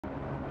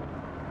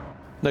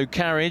No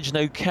carriage,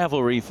 no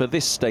cavalry for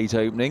this state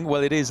opening.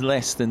 Well, it is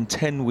less than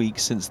 10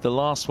 weeks since the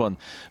last one.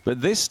 But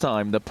this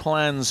time, the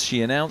plans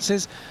she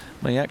announces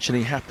may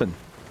actually happen.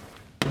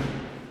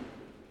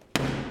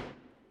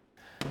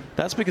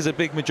 That's because a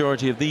big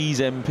majority of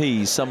these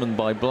MPs summoned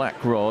by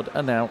Blackrod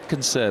are now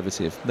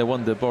Conservative. No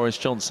wonder Boris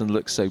Johnson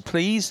looks so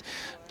pleased.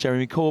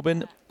 Jeremy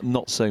Corbyn,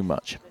 not so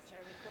much.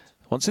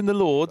 Once in the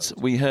Lords,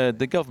 we heard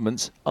the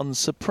government's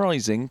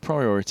unsurprising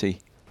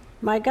priority.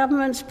 My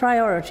government's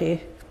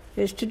priority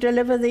is to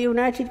deliver the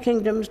United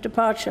Kingdom's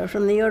departure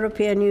from the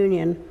European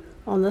Union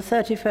on the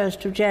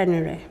 31st of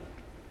January.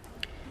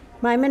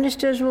 My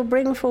ministers will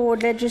bring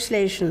forward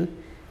legislation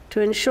to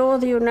ensure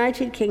the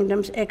United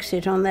Kingdom's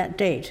exit on that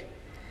date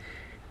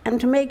and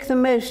to make the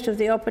most of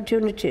the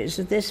opportunities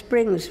that this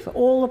brings for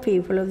all the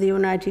people of the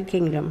United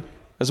Kingdom.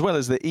 As well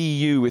as the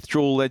EU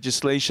withdrawal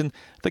legislation,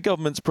 the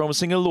government's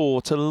promising a law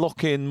to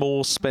lock in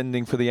more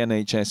spending for the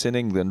NHS in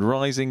England,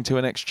 rising to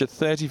an extra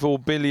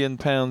 £34 billion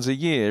a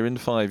year in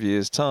 5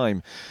 years'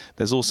 time.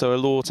 There's also a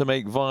law to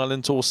make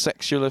violent or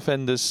sexual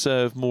offenders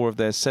serve more of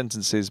their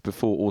sentences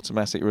before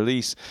automatic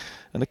release,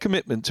 and a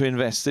commitment to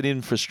invest in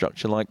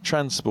infrastructure like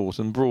transport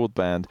and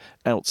broadband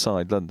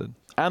outside London.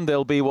 And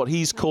there'll be what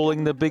he's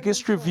calling the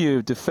biggest review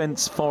of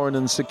defence, foreign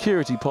and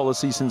security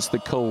policy since the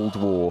Cold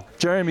War.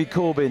 Jeremy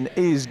Corbyn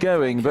is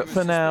going, but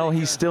for now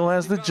he still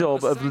has the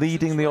job of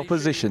leading the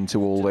opposition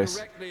to all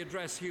this.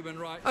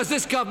 As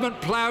this government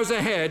ploughs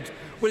ahead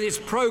with its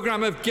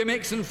programme of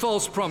gimmicks and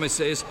false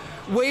promises,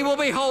 we will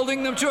be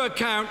holding them to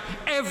account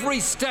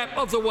every step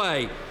of the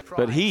way.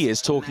 But he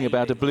is talking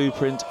about a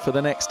blueprint for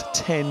the next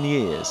 10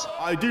 years.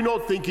 I do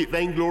not think it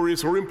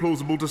vainglorious or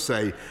implausible to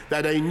say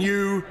that a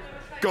new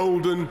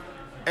golden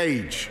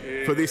age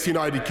for this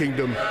United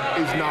Kingdom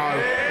is now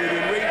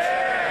within reach,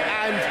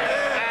 and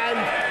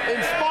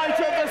in spite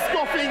of the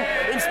scoffing,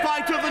 in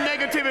spite of the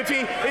negativity,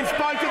 in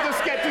spite of the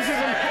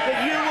scepticism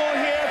that you will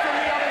hear from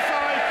the other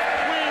side,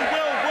 we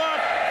will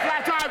work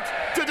flat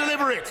out to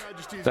deliver it.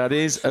 That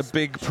is a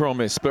big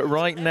promise, but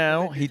right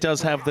now he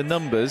does have the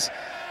numbers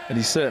and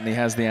he certainly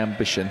has the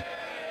ambition.